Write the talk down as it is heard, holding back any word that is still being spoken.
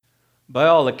By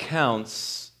all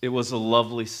accounts, it was a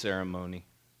lovely ceremony.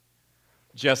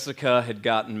 Jessica had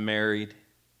gotten married.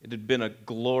 It had been a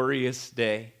glorious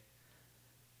day.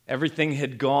 Everything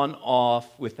had gone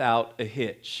off without a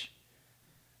hitch.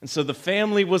 And so the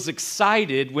family was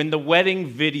excited when the wedding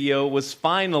video was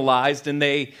finalized and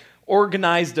they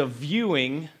organized a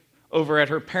viewing over at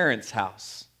her parents'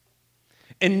 house.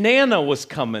 And Nana was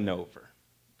coming over.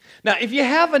 Now, if you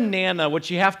have a Nana, what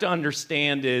you have to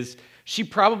understand is she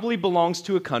probably belongs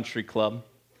to a country club.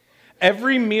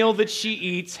 Every meal that she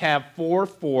eats have 4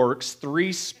 forks,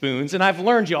 3 spoons, and I've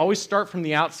learned you always start from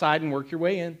the outside and work your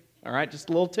way in. All right, just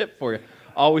a little tip for you.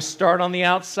 Always start on the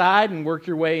outside and work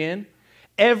your way in.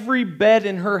 Every bed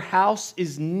in her house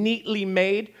is neatly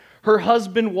made. Her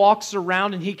husband walks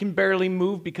around and he can barely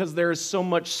move because there is so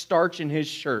much starch in his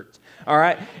shirt. All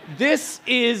right, this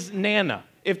is Nana.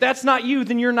 If that's not you,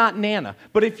 then you're not Nana.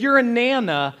 But if you're a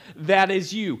Nana, that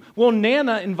is you. Well,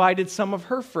 Nana invited some of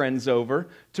her friends over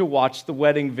to watch the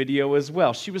wedding video as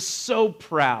well. She was so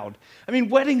proud. I mean,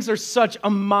 weddings are such a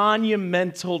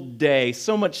monumental day.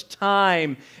 So much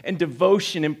time and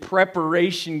devotion and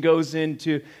preparation goes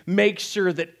into make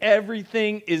sure that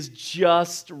everything is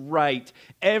just right.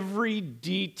 Every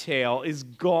detail is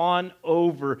gone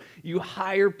over. You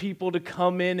hire people to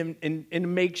come in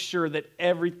and make sure that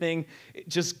everything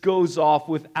just goes off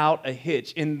without a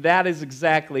hitch. And that is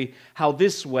exactly how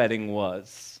this wedding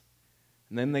was.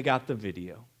 And then they got the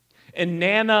video. And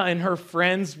Nana and her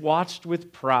friends watched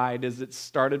with pride as it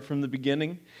started from the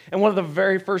beginning. And one of the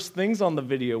very first things on the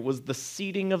video was the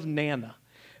seating of Nana.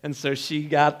 And so she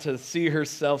got to see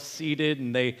herself seated,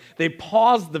 and they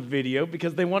paused the video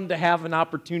because they wanted to have an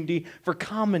opportunity for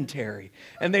commentary.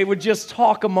 And they would just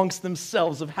talk amongst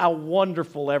themselves of how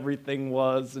wonderful everything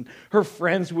was. And her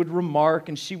friends would remark,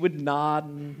 and she would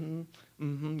nod,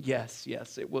 yes,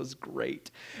 it was great.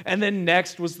 And then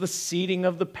next was the seating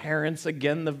of the parents.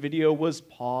 Again, the video was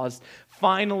paused.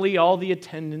 Finally, all the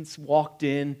attendants walked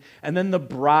in, and then the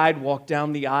bride walked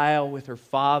down the aisle with her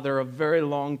father, a very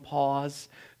long pause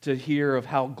to hear of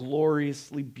how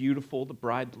gloriously beautiful the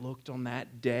bride looked on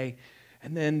that day.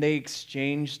 And then they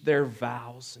exchanged their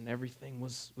vows, and everything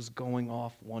was going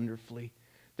off wonderfully.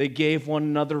 They gave one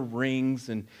another rings,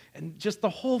 and just the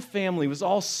whole family was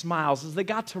all smiles as they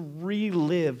got to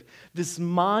relive this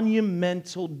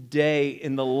monumental day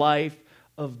in the life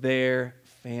of their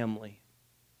family.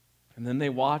 And then they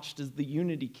watched as the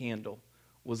unity candle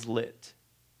was lit.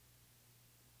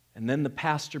 And then the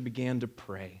pastor began to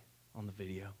pray on the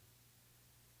video.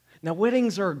 Now,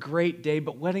 weddings are a great day,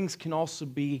 but weddings can also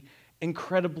be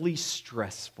incredibly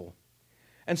stressful.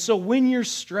 And so when you're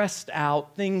stressed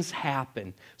out, things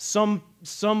happen. Some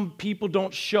people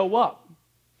don't show up.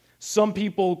 Some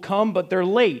people come, but they're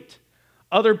late.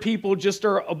 Other people just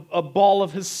are a ball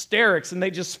of hysterics and they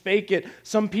just fake it.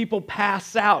 Some people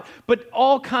pass out. But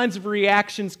all kinds of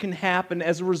reactions can happen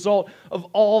as a result of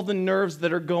all the nerves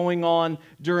that are going on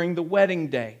during the wedding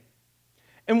day.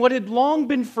 And what had long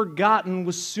been forgotten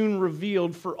was soon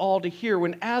revealed for all to hear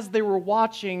when, as they were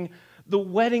watching the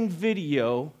wedding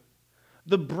video,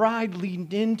 the bride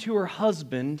leaned into her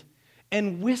husband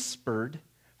and whispered,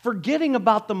 forgetting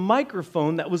about the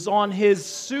microphone that was on his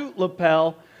suit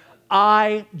lapel,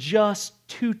 "I just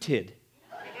tooted."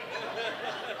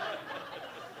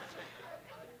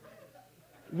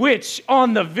 Which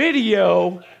on the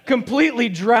video completely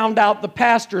drowned out the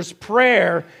pastor's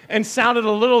prayer and sounded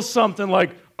a little something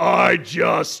like, "I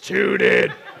just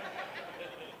tooted."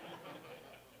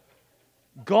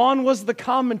 Gone was the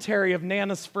commentary of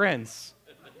Nana's friends.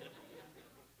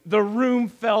 The room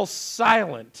fell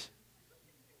silent,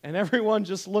 and everyone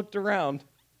just looked around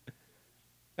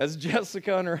as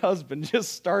Jessica and her husband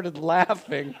just started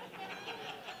laughing,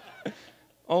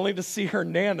 only to see her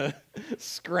Nana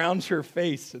scrounge her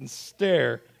face and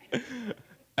stare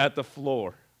at the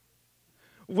floor.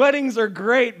 Weddings are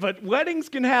great, but weddings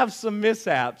can have some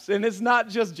mishaps, and it's not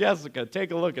just Jessica.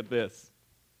 Take a look at this.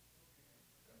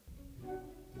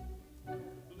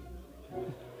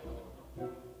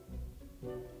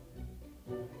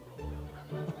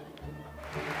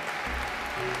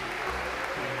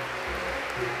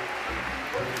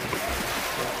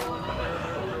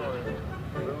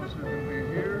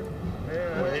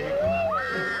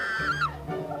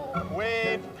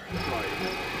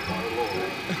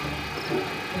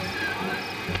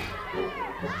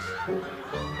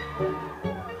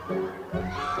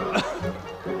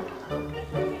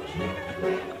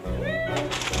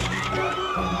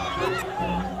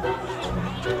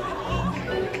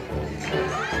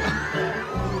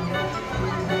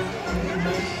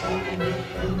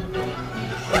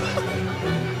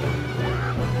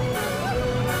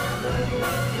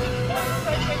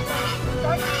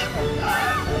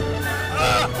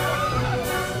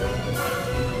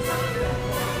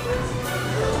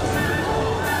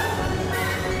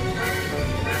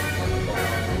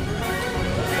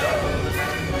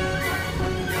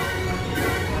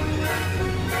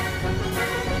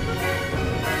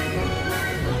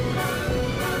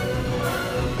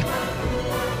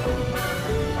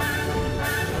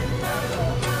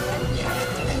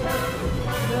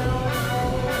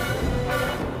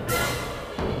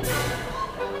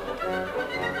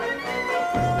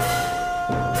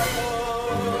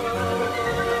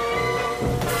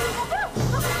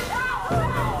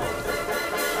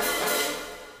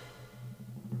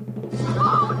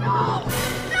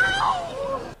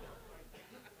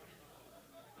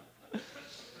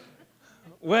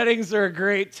 Weddings are a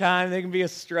great time. They can be a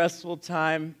stressful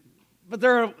time, but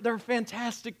they're a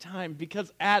fantastic time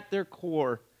because at their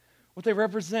core, what they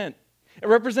represent, it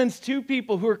represents two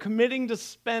people who are committing to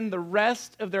spend the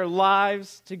rest of their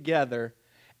lives together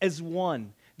as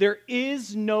one. There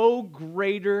is no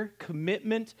greater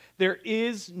commitment. There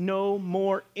is no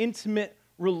more intimate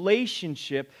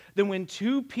relationship than when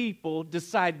two people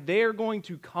decide they're going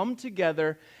to come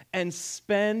together and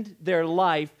spend their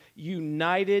life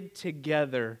united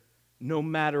together no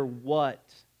matter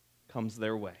what comes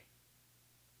their way.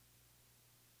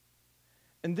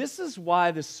 And this is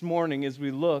why this morning, as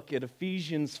we look at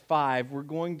Ephesians 5, we're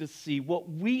going to see what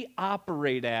we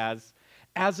operate as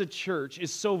a church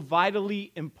is so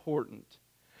vitally important.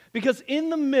 Because in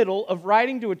the middle of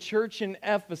writing to a church in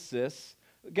Ephesus,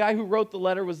 the guy who wrote the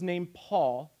letter was named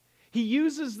Paul. He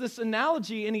uses this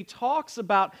analogy and he talks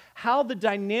about how the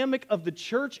dynamic of the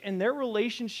church and their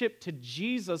relationship to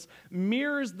Jesus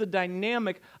mirrors the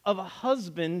dynamic of a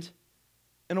husband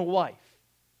and a wife.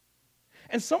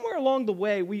 And somewhere along the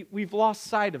way, we've lost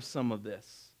sight of some of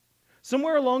this.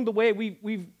 Somewhere along the way,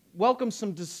 we've welcomed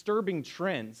some disturbing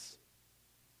trends.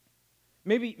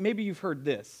 Maybe you've heard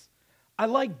this. I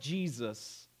like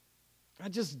Jesus. I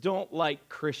just don't like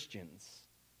Christians.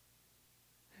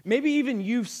 Maybe even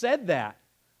you've said that.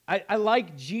 I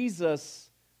like Jesus.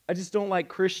 I just don't like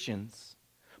Christians.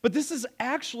 But this is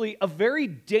actually a very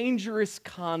dangerous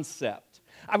concept.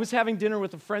 I was having dinner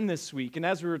with a friend this week, and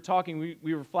as we were talking,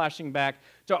 we were flashing back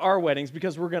to our weddings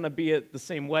because we're going to be at the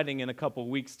same wedding in a couple of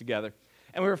weeks together.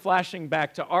 And we were flashing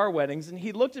back to our weddings, and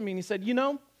he looked at me and he said,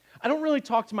 I don't really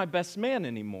talk to my best man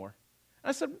anymore. And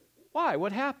I said, why?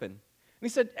 What happened? And he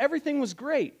said, everything was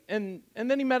great. And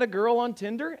then he met a girl on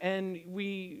Tinder, and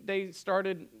they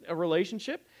started a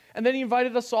relationship. And then he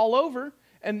invited us all over.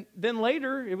 And then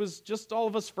later, it was just all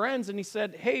of us friends. And he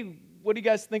said, hey, what do you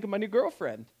guys think of my new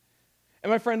girlfriend? And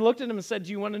my friend looked at him and said,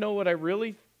 do you want to know what I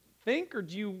really think, or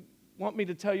do you want me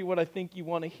to tell you what I think you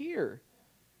want to hear?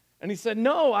 And he said,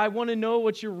 no, I want to know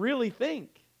what you really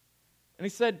think. And he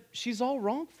said, she's all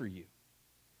wrong for you.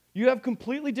 You have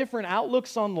completely different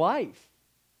outlooks on life.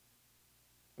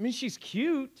 I mean, she's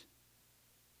cute,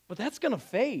 but that's going to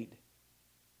fade.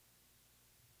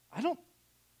 I don't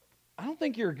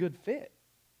think you're a good fit.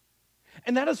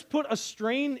 And that has put a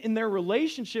strain in their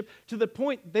relationship to the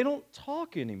point they don't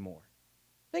talk anymore.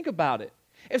 Think about it.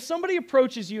 If somebody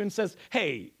approaches you and says,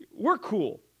 hey, we're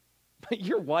cool, but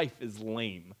your wife is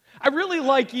lame. I really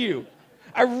like you.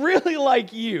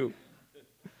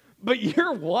 But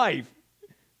your wife,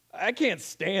 I can't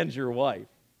stand your wife.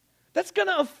 That's going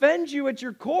to offend you at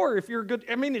your core if you're good.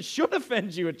 I mean, it should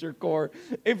offend you at your core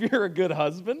if you're a good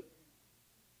husband.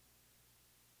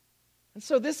 And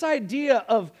so this idea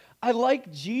of, I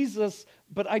like Jesus,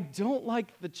 but I don't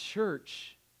like the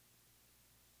church,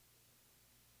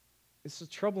 it's a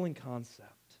troubling concept.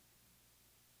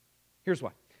 Here's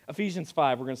why. Ephesians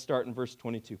 5, we're going to start in verse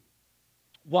 22.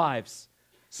 Wives,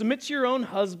 submit to your own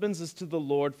husbands as to the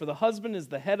Lord, for the husband is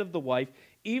the head of the wife,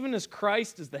 even as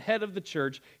Christ is the head of the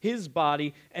church, his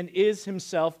body, and is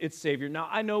himself its Savior. Now,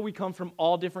 I know we come from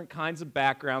all different kinds of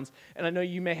backgrounds, and I know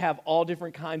you may have all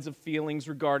different kinds of feelings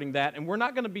regarding that, and we're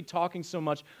not going to be talking so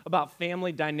much about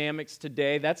family dynamics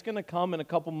today. That's going to come in a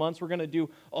couple months. We're going to do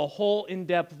a whole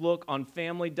in-depth look on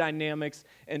family dynamics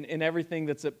and everything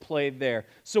that's at play there.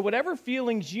 So whatever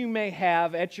feelings you may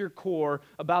have at your core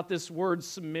about this word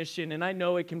submission, and I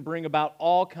know it can bring about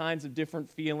all kinds of different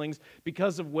feelings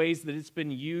because of ways that it's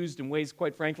been used and ways,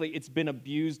 quite frankly, it's been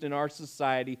abused in our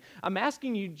society. I'm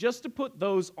asking you just to put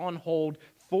those on hold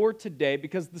for today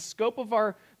because the scope of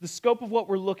what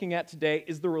we're looking at today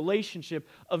is the relationship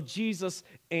of Jesus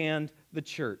and the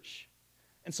church.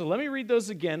 And so let me read those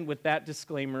again with that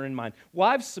disclaimer in mind.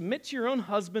 Wives, submit to your own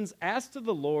husbands as to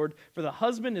the Lord, for the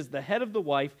husband is the head of the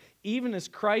wife, even as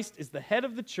Christ is the head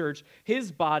of the church,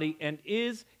 his body, and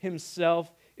is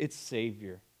himself its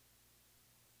Savior.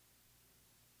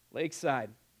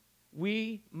 Lakeside,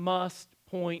 we must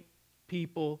point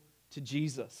people to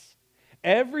Jesus.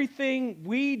 Everything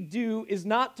we do is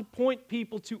not to point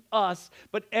people to us,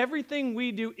 but everything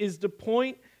we do is to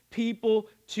point people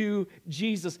to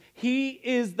Jesus. He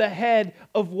is the head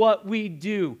of what we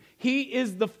do. He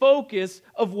is the focus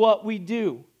of what we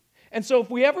do. And so if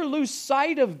we ever lose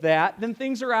sight of that, then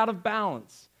things are out of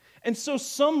balance. And so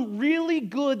some really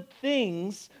good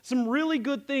things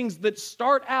that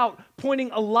start out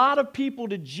pointing a lot of people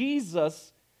to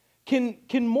Jesus can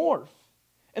morph.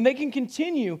 And they can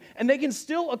continue, and they can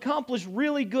still accomplish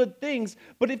really good things.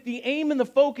 But if the aim and the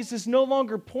focus is no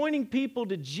longer pointing people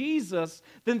to Jesus,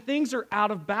 then things are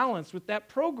out of balance with that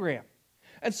program.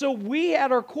 And so we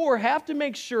at our core have to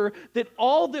make sure that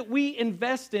all that we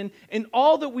invest in and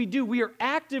all that we do, we are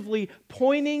actively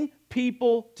pointing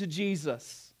people to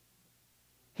Jesus.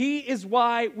 He is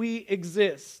why we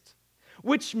exist,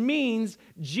 which means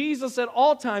Jesus at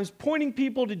all times, pointing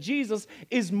people to Jesus,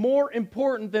 is more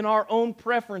important than our own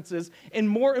preferences and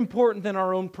more important than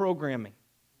our own programming.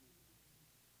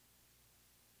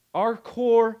 Our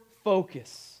core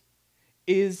focus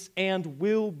is and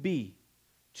will be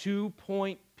to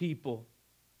point people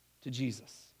to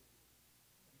Jesus.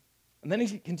 And then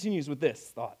he continues with this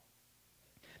thought.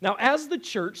 Now, as the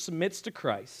church submits to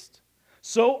Christ,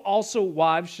 so also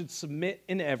wives should submit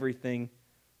in everything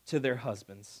to their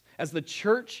husbands. As the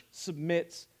church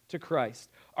submits to Christ,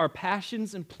 our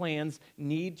passions and plans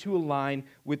need to align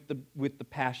with the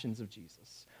passions of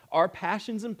Jesus. Our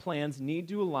passions and plans need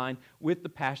to align with the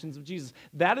passions of Jesus.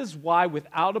 That is why,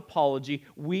 without apology,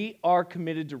 we are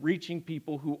committed to reaching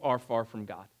people who are far from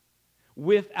God.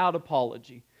 Without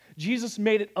apology. Jesus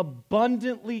made it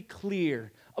abundantly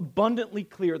clear,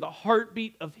 the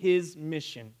heartbeat of his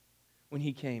mission when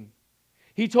he came.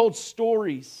 He told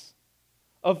stories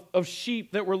of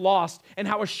sheep that were lost and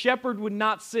how a shepherd would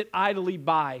not sit idly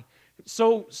by,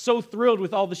 so thrilled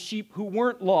with all the sheep who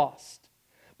weren't lost,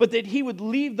 but that he would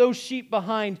leave those sheep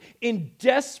behind in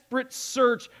desperate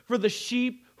search for the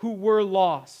sheep who were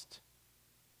lost.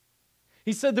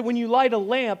 He said that when you light a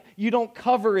lamp, you don't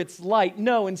cover its light.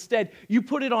 No, instead, you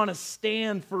put it on a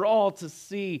stand for all to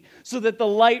see so that the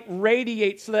light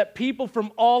radiates, so that people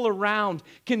from all around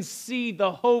can see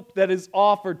the hope that is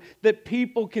offered, that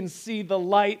people can see the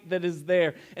light that is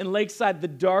there. And Lakeside, the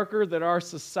darker that our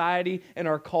society and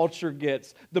our culture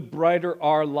gets, the brighter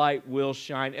our light will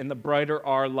shine, and the brighter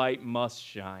our light must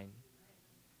shine.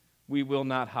 We will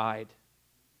not hide.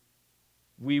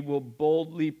 We will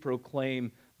boldly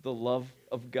proclaim the love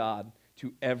of God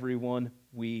to everyone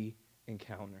we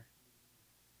encounter.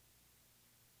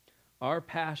 Our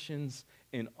passions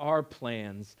and our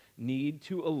plans need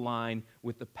to align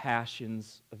with the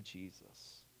passions of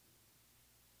Jesus.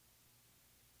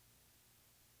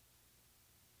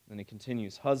 Then he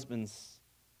continues, husbands,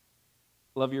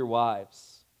 love your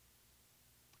wives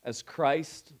as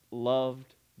Christ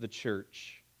loved the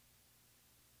church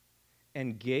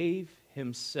and gave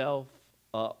himself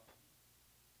up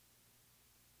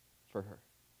for her.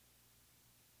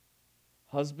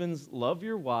 Husbands, love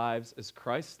your wives as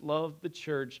Christ loved the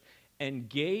church and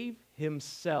gave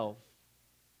himself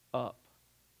up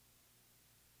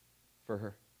for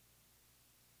her.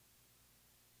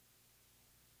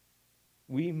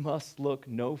 We must look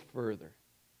no further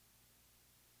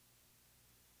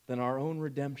than our own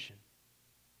redemption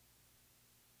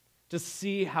to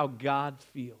see how God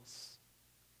feels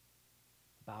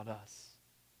about us.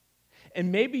 And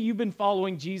maybe you've been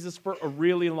following Jesus for a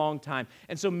really long time.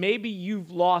 And so maybe you've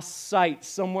lost sight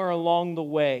somewhere along the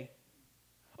way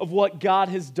of what God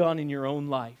has done in your own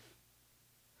life.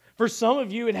 For some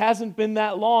of you, it hasn't been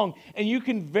that long, and you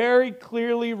can very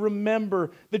clearly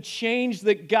remember the change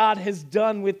that God has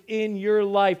done within your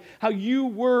life, how you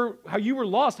were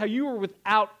lost, how you were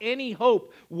without any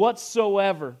hope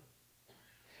whatsoever.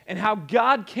 And how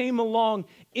God came along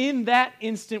in that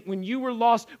instant when you were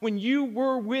lost, when you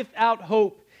were without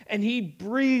hope, and He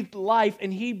breathed life,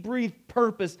 and He breathed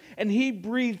purpose, and He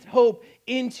breathed hope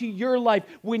into your life.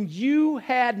 When you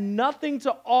had nothing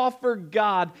to offer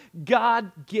God,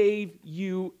 God gave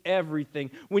you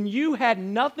everything. When you had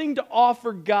nothing to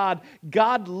offer God,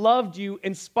 God loved you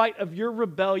in spite of your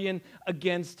rebellion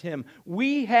against Him.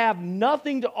 We have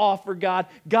nothing to offer God.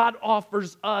 God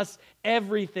offers us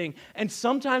everything. And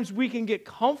sometimes we can get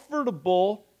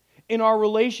comfortable in our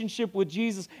relationship with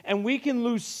Jesus, and we can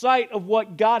lose sight of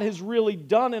what God has really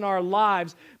done in our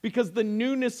lives because the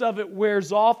newness of it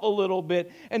wears off a little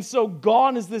bit. And so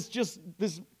gone is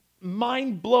this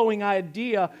mind-blowing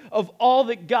idea of all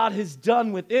that God has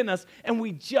done within us, and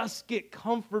we just get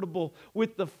comfortable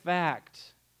with the fact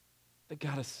that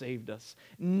God has saved us.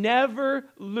 Never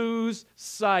lose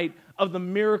sight of the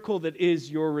miracle that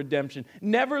is your redemption.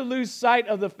 Never lose sight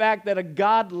of the fact that a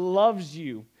God loves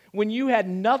you. When you had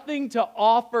nothing to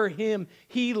offer Him,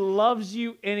 He loves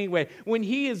you anyway. When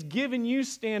He has given you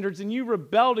standards and you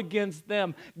rebelled against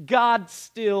them, God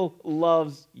still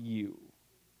loves you.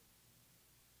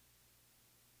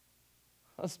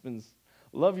 Husbands,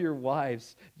 love your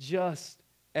wives just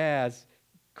as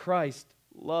Christ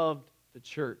loved the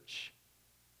church.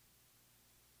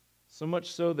 So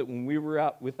much so that when we were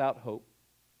out without hope,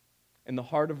 in the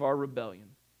heart of our rebellion,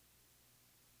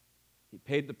 He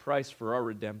paid the price for our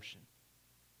redemption.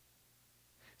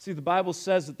 See, the Bible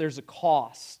says that there's a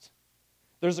cost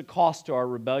There's a cost to our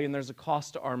rebellion. There's a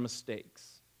cost to our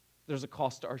mistakes. There's a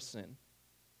cost to our sin.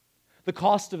 The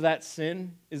cost of that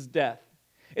sin is death.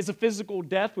 It's a physical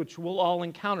death, which we'll all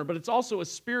encounter, but it's also a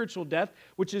spiritual death,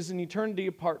 which is an eternity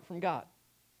apart from God.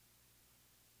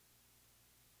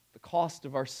 The cost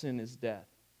of our sin is death.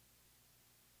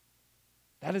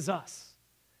 That is us,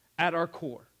 at our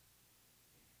core.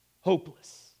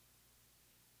 Hopeless.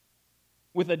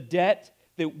 With a debt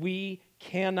that we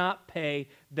cannot pay,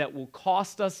 that will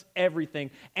cost us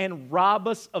everything and rob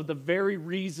us of the very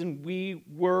reason we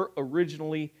were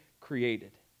originally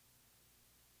created.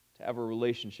 To have a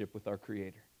relationship with our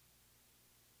Creator.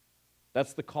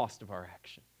 That's the cost of our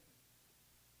action.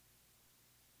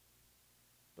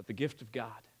 But the gift of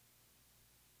God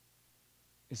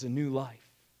is a new life.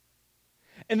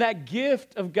 And that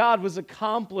gift of God was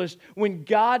accomplished when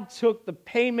God took the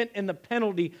payment and the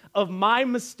penalty of my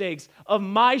mistakes, of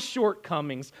my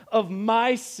shortcomings, of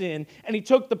my sin, and He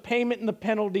took the payment and the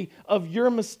penalty of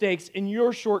your mistakes and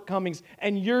your shortcomings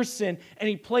and your sin, and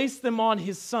He placed them on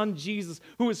His Son Jesus,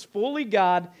 who is fully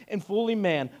God and fully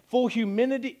man, full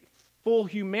humanity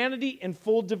and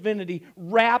full divinity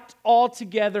wrapped all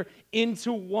together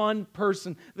into one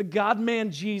person, the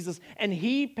God-man Jesus. And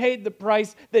He paid the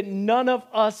price that none of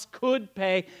us could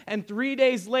pay. And 3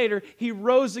 days later, He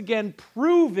rose again,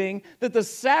 proving that the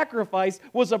sacrifice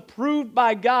was approved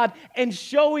by God and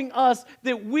showing us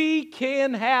that we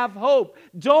can have hope.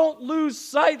 Don't lose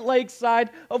sight,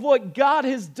 Lakeside, of what God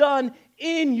has done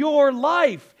in your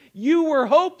life. You were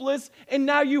hopeless, and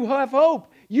now you have hope.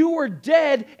 You were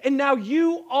dead, and now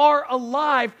you are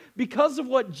alive because of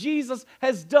what Jesus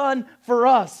has done for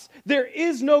us. There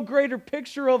is no greater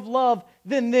picture of love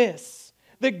than this.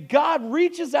 That God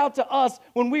reaches out to us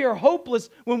when we are hopeless,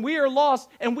 when we are lost,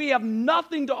 and we have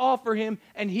nothing to offer Him,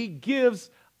 and He gives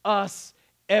us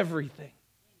everything.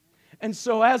 And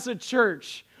so as a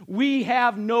church, we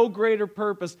have no greater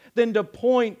purpose than to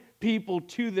point people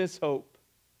to this hope.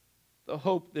 The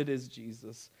hope that is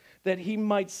Jesus. That He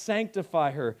might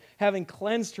sanctify her, having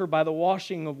cleansed her by the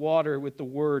washing of water with the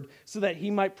word, so that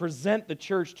He might present the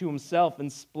church to Himself in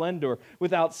splendor,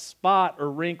 without spot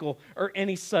or wrinkle or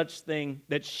any such thing,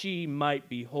 that she might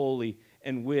be holy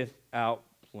and without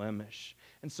blemish.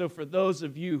 And so for those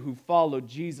of you who follow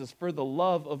Jesus, for the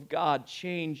love of God,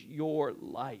 change your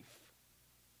life.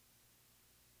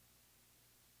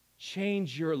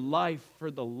 Change your life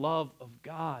for the love of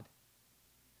God.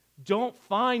 Don't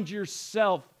find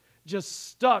yourself just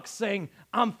stuck saying,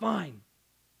 I'm fine.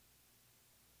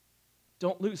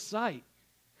 Don't lose sight.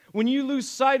 When you lose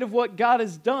sight of what God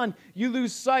has done, you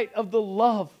lose sight of the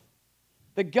love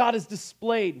that God has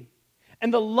displayed.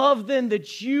 And the love then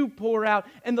that you pour out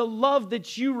and the love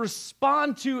that you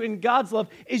respond to in God's love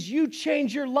is you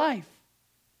change your life.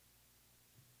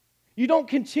 You don't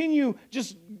continue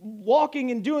just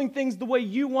walking and doing things the way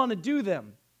you want to do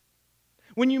them.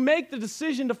 When you make the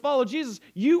decision to follow Jesus,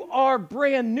 you are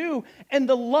brand new, and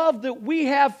the love that we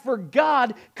have for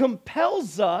God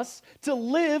compels us to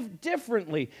live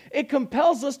differently. It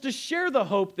compels us to share the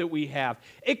hope that we have.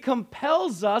 It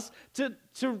compels us to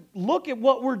look at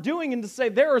what we're doing and to say,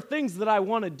 there are things that I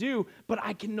want to do, but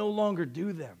I can no longer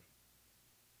do them.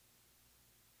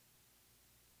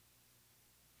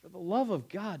 For the love of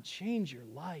God, change your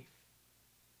life.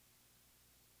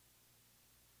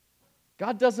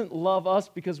 God doesn't love us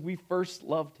because we first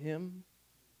loved Him,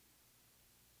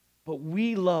 but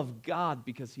we love God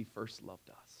because He first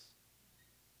loved us.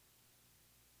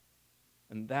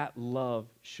 And that love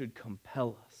should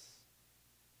compel us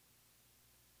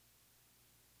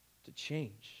to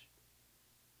change.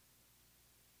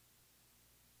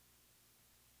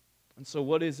 And so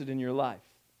what is it in your life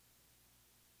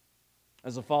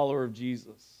as a follower of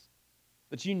Jesus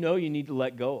that you know you need to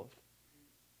let go of?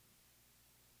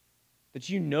 That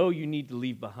you know you need to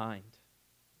leave behind.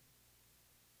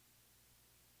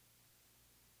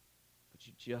 But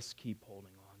you just keep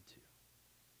holding on to.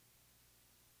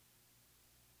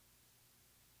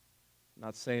 I'm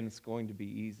not saying it's going to be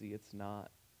easy. It's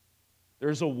not.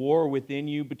 There's a war within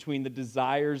you between the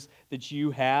desires that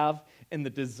you have and the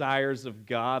desires of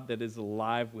God that is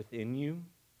alive within you.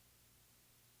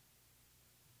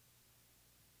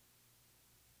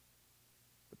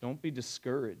 But don't be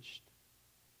discouraged.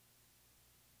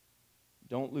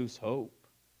 Don't lose hope.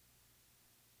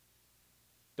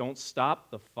 Don't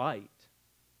stop the fight.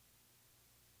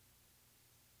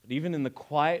 But even in the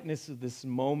quietness of this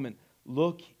moment,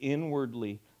 look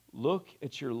inwardly. Look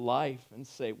at your life and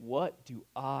say, what do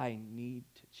I need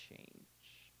to change?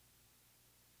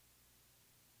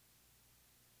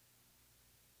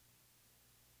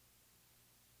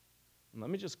 And let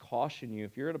me just caution you,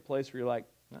 if you're at a place where you're like,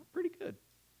 pretty good.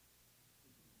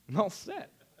 I'm all set.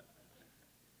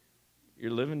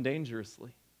 You're living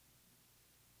dangerously.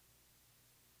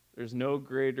 There's no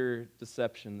greater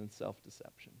deception than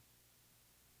self-deception.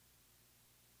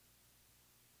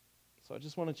 So I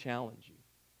just want to challenge you.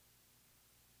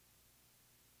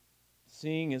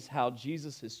 Seeing as how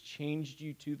Jesus has changed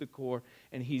you to the core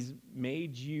and he's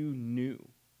made you new.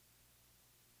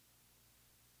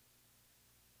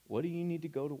 What do you need to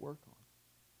go to work on?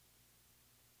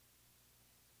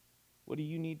 What do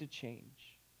you need to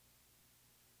change?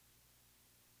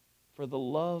 For the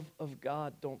love of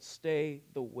God, don't stay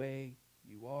the way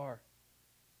you are.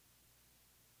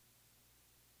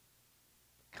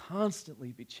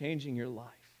 Constantly be changing your life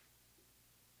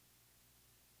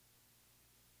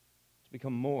to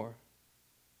become more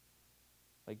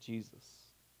like Jesus.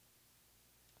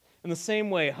 In the same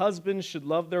way, husbands should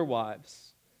love their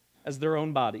wives as their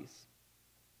own bodies.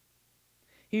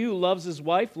 He who loves his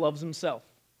wife loves himself.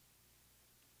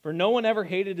 For no one ever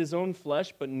hated his own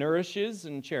flesh, but nourishes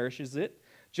and cherishes it,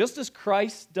 just as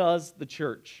Christ does the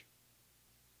church.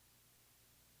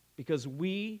 Because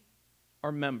we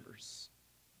are members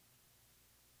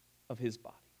of his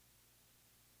body.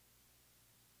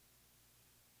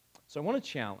 So I want to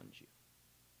challenge you.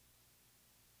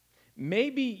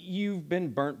 Maybe you've been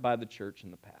burnt by the church in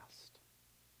the past.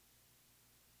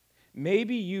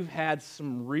 Maybe you've had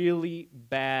some really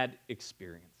bad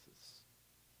experiences.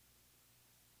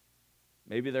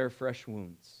 Maybe there are fresh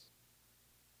wounds.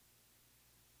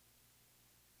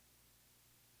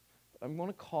 But I'm going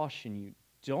to caution you,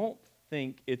 don't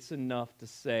think it's enough to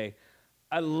say,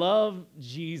 I love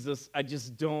Jesus, I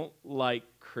just don't like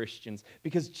Christians.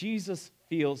 Because Jesus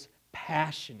feels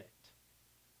passionate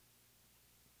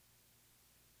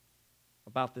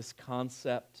about this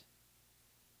concept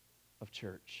of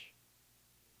church,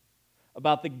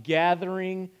 about the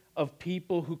gathering of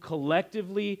people who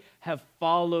collectively have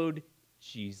followed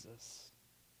Jesus.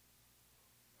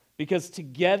 Because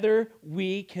together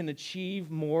we can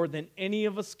achieve more than any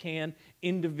of us can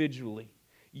individually.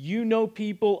 You know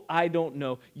people I don't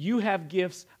know. You have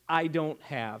gifts I don't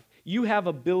have. You have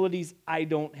abilities I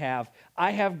don't have.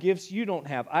 I have gifts you don't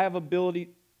have. I have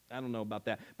ability, I don't know about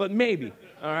that, but maybe,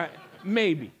 all right?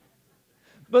 Maybe.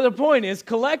 But the point is,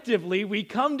 collectively, we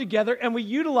come together and we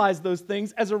utilize those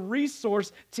things as a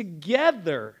resource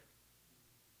together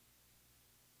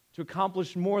to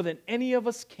accomplish more than any of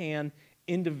us can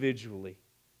individually.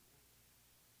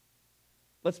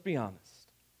 Let's be honest.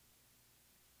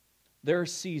 There are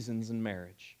seasons in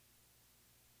marriage.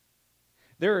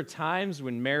 There are times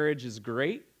when marriage is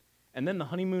great, and then the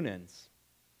honeymoon ends.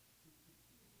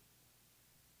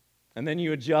 And then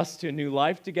you adjust to a new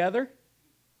life together,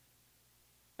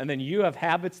 and then you have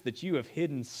habits that you have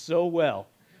hidden so well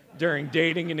during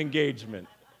dating and engagement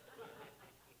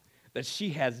that she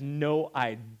has no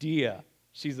idea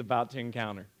she's about to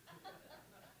encounter.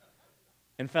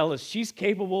 And fellas, she's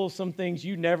capable of some things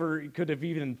you never could have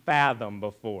even fathomed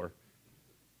before.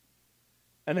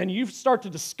 And then you start to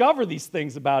discover these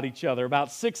things about each other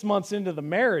about 6 months into the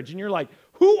marriage, and you're like,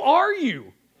 who are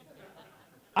you?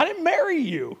 I didn't marry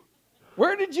you.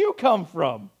 Where did you come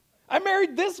from? I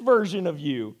married this version of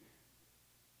you.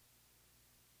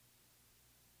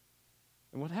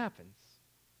 And what happens?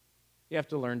 You have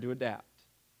to learn to adapt.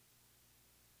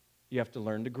 You have to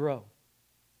learn to grow.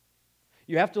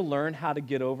 You have to learn how to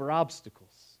get over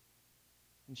obstacles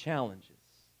and challenges.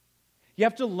 You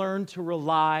have to learn to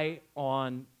rely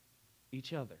on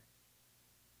each other.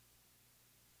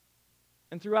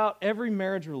 And throughout every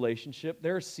marriage relationship,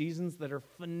 there are seasons that are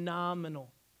phenomenal,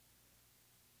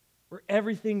 where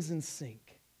everything's in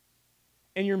sync.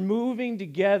 And you're moving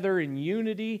together in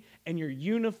unity, and you're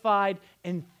unified,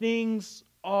 and things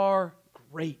are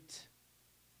great.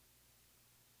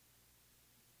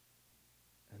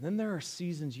 And then there are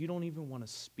seasons you don't even want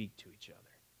to speak to each other.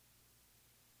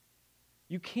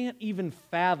 You can't even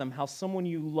fathom how someone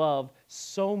you love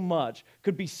so much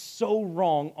could be so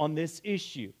wrong on this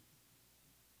issue.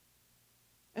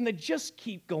 And they just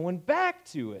keep going back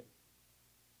to it,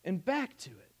 and back to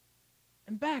it,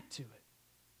 and back to it.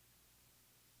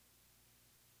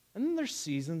 And then there's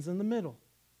seasons in the middle.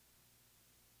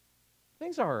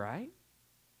 Things are all right.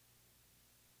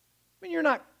 I mean, you're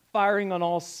not firing on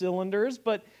all cylinders,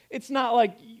 but it's not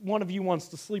like one of you wants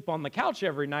to sleep on the couch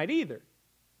every night either.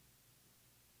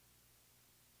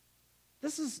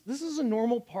 This is a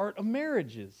normal part of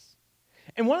marriages.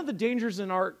 And one of the dangers in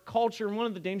our culture and one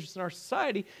of the dangers in our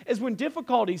society is when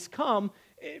difficulties come,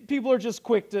 people are just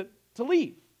quick to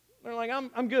leave. They're like,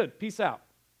 I'm good, peace out,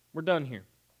 we're done here.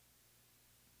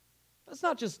 That's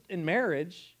not just in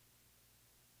marriage.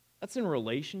 That's in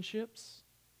relationships.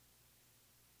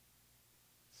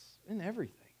 It's in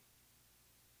everything.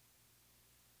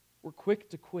 We're quick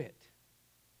to quit.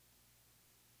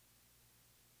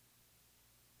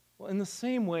 Well, in the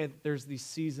same way that there's these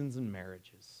seasons in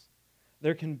marriages,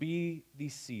 there can be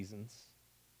these seasons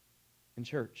in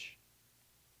church.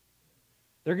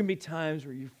 There can be times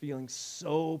where you're feeling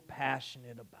so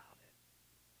passionate about it,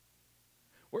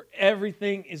 where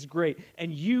everything is great,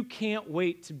 and you can't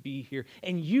wait to be here,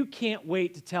 and you can't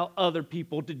wait to tell other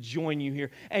people to join you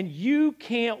here, and you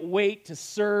can't wait to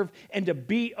serve and to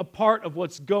be a part of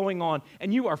what's going on,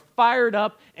 and you are fired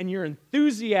up, and you're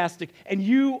enthusiastic, and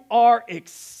you are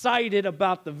excited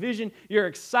about the vision, you're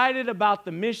excited about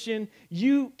the mission,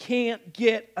 you can't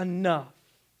get enough.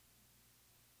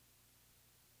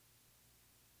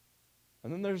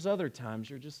 And then there's other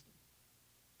times you're just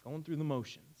going through the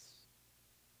motions.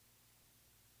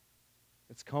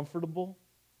 It's comfortable.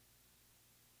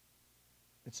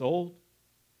 It's old.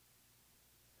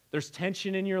 There's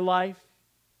tension in your life.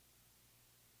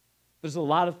 There's a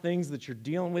lot of things that you're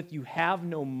dealing with. You have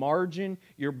no margin.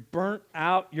 You're burnt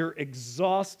out. You're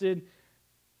exhausted.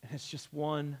 And it's just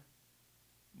one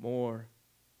more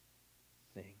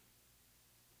thing.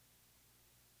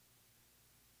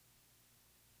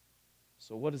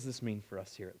 So what does this mean for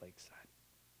us here at Lakeside?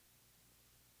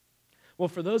 Well,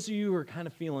 for those of you who are kind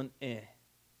of feeling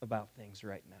about things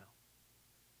right now,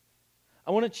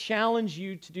 I want to challenge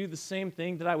you to do the same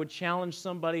thing that I would challenge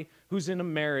somebody who's in a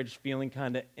marriage feeling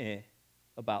kind of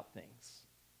about things.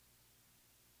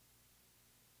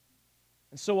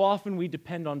 And so often we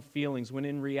depend on feelings when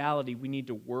in reality we need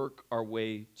to work our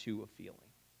way to a feeling.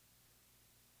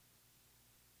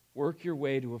 Work your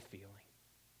way to a feeling.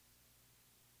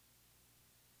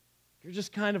 You're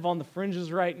just kind of on the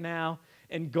fringes right now,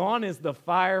 and gone is the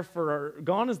fire for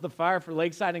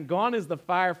Lakeside, and gone is the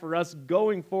fire for us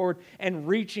going forward and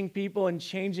reaching people and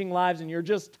changing lives, and you're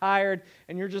just tired,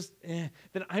 and you're just, then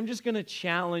I'm just going to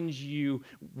challenge you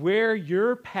where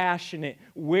you're passionate,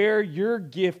 where you're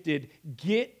gifted,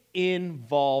 get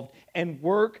involved and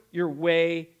work your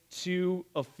way to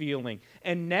a feeling.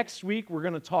 And next week, we're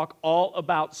going to talk all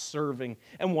about serving.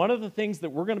 And one of the things that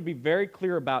we're going to be very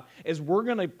clear about is we're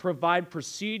going to provide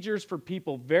procedures for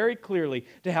people very clearly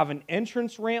to have an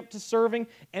entrance ramp to serving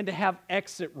and to have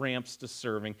exit ramps to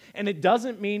serving. And it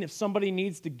doesn't mean if somebody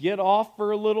needs to get off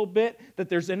for a little bit that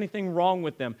there's anything wrong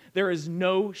with them. There is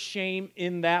no shame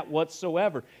in that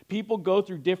whatsoever. People go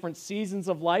through different seasons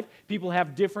of life. People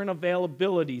have different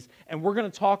availabilities. And we're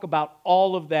going to talk about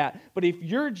all of that. But if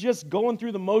you're just going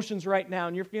through the motions right now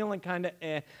and you're feeling kind of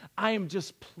I am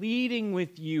just pleading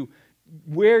with you,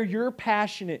 where you're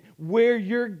passionate, where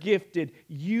you're gifted,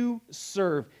 you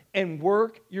serve and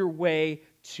work your way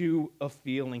to a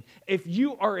feeling. If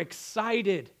you are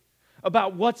excited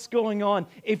about what's going on,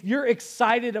 if you're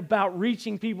excited about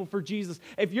reaching people for Jesus,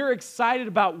 if you're excited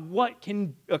about what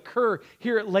can occur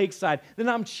here at Lakeside, then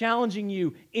I'm challenging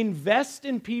you, invest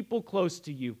in people close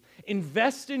to you.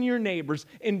 Invest in your neighbors,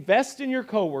 invest in your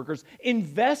coworkers,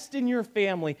 invest in your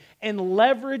family, and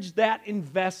leverage that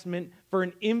investment for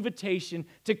an invitation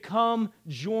to come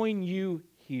join you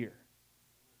here.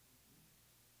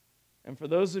 And for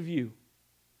those of you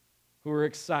who are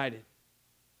excited,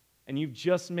 and you've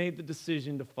just made the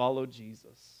decision to follow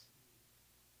Jesus,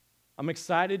 I'm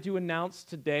excited to announce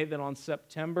today that on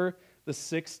September the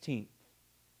 16th,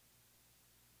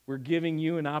 we're giving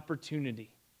you an opportunity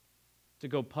to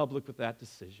go public with that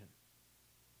decision.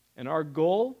 And our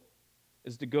goal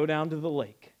is to go down to the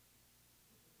lake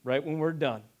right when we're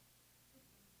done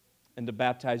and to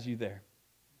baptize you there.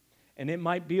 And it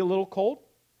might be a little cold.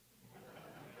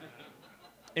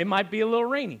 It might be a little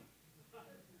rainy.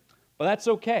 But that's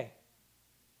okay.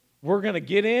 We're going to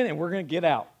get in and we're going to get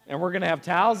out. And we're going to have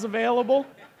towels available.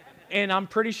 And I'm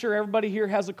pretty sure everybody here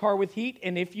has a car with heat.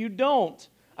 And if you don't,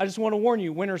 I just want to warn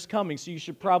you, winter's coming, so you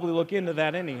should probably look into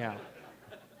that anyhow.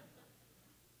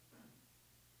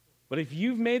 But if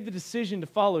you've made the decision to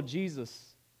follow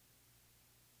Jesus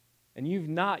and you've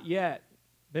not yet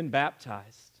been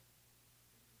baptized,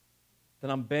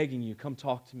 then I'm begging you, come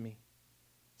talk to me.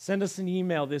 Send us an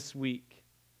email this week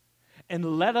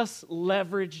and let us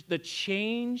leverage the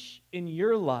change in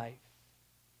your life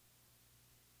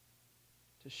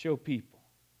to show people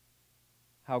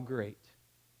how great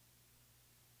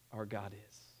our God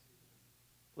is.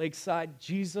 Lakeside,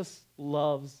 Jesus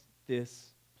loves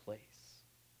this place.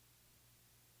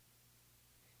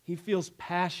 He feels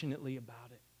passionately about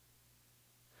it.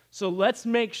 So let's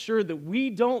make sure that we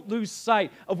don't lose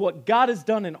sight of what God has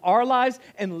done in our lives,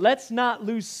 and let's not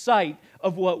lose sight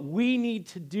of what we need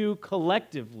to do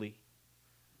collectively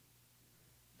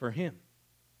for Him,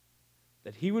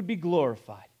 that He would be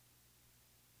glorified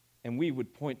and we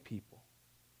would point people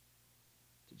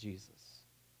to Jesus.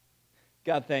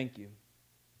 God, thank you.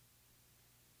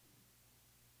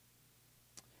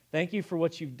 Thank you for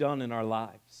what you've done in our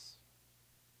lives.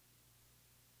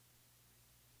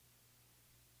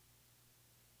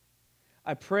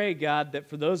 I pray, God, that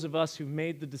for those of us who've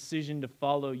made the decision to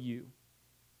follow you,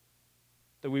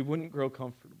 that we wouldn't grow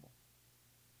comfortable.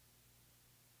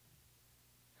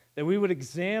 That we would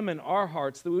examine our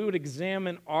hearts, that we would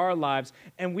examine our lives,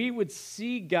 and we would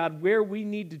see, God, where we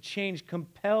need to change,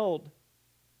 compelled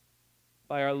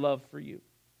by our love for you.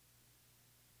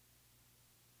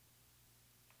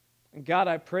 And God,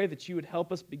 I pray that you would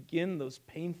help us begin those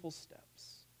painful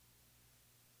steps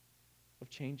of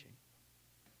changing.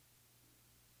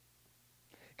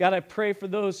 God, I pray for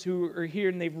those who are here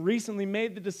and they've recently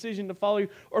made the decision to follow you,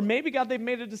 or maybe, God, they've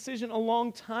made a decision a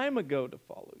long time ago to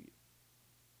follow you,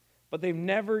 but they've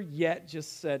never yet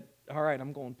just said, all right,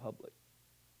 I'm going public.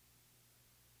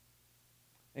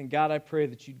 And God, I pray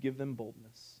that you'd give them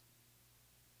boldness.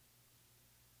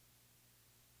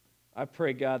 I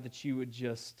pray, God, that you would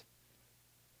just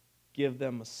give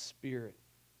them a spirit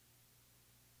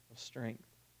of strength.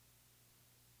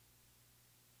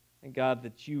 And God,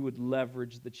 that you would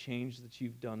leverage the change that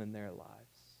you've done in their lives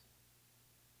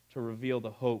to reveal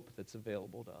the hope that's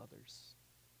available to others.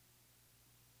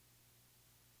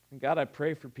 And God, I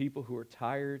pray for people who are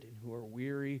tired and who are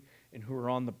weary and who are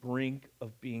on the brink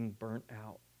of being burnt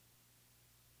out.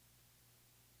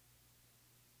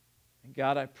 And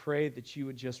God, I pray that you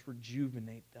would just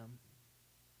rejuvenate them.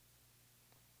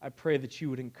 I pray that you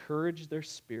would encourage their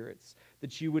spirits,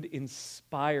 that you would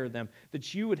inspire them,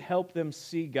 that you would help them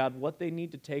see, God, what they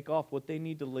need to take off, what they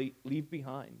need to leave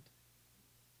behind.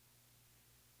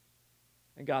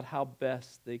 And God, how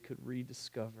best they could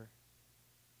rediscover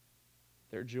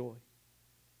their joy.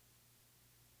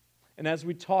 And as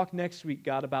we talk next week,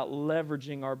 God, about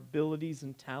leveraging our abilities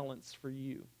and talents for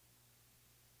you,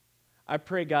 I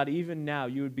pray, God, even now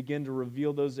you would begin to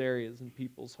reveal those areas in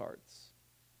people's hearts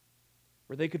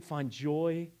where they could find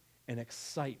joy and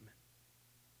excitement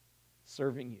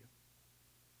serving you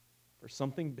for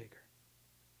something bigger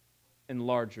and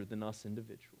larger than us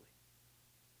individually.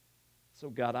 So,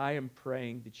 God, I am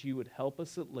praying that you would help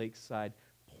us at Lakeside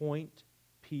point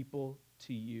people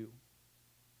to you,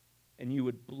 and you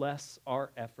would bless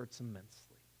our efforts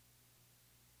immensely.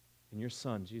 In your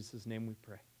Son, Jesus' name we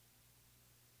pray.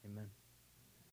 Amen.